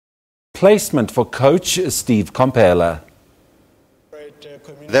Placement for coach Steve Komphela.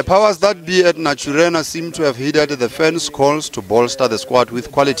 The powers that be at Naturena seem to have heeded the fans' calls to bolster the squad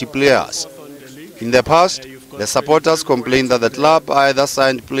with quality players. In the past, the supporters complained that the club either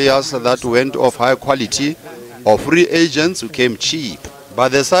signed players that went of high quality or free agents who came cheap. But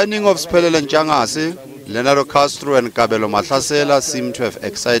the signing of Siphelele Ntshangase, Leonardo, Castro and Kabelo Mahlasela seem to have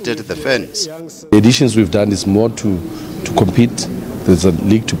excited the fans. The additions we've done is more to compete. There's a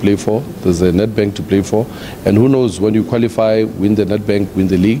league to play for, there's a Nedbank to play for, and who knows, when you qualify, win the Nedbank, win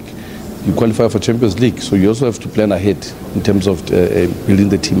the league, you qualify for Champions League. So you also have to plan ahead in terms of building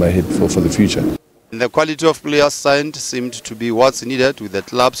the team ahead for the future. The quality of players signed seemed to be what's needed, with the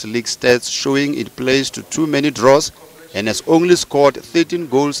club's league stats showing it plays to too many draws and has only scored 13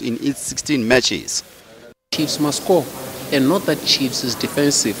 goals in its 16 matches. Chiefs must score, and not that Chiefs is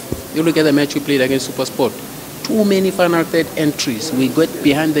defensive. You look at the match we played against SuperSport. Too many final third entries. We got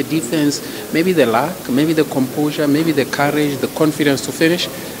behind the defense, maybe the luck, maybe the composure, maybe the courage, the confidence to finish.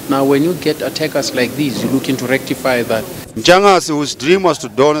 Now when you get attackers like these, you're looking to rectify that. Ntshangase, whose dream was to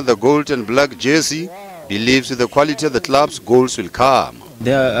don the gold and black jersey, believes with the quality of the club's goals will come.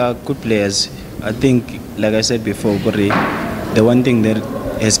 They are good players. I think, like I said before, the one thing that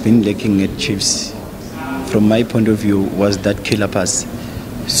has been lacking at Chiefs, from my point of view, was that killer pass.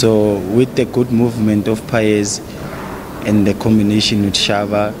 So with the good movement of Paez and the combination with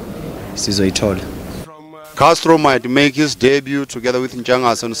Shava, Sizoitol. Castro might make his debut together with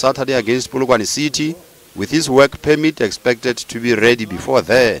Ntshangase on Saturday against Polokwane City, with his work permit expected to be ready before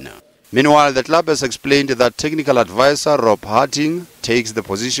then. Meanwhile, the club has explained that technical advisor Rob Hutting takes the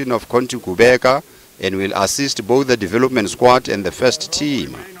position of Conti Kubeka and will assist both the development squad and the first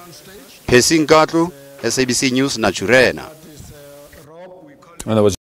team. Pesing Katlu, SABC News, Naturena. And there was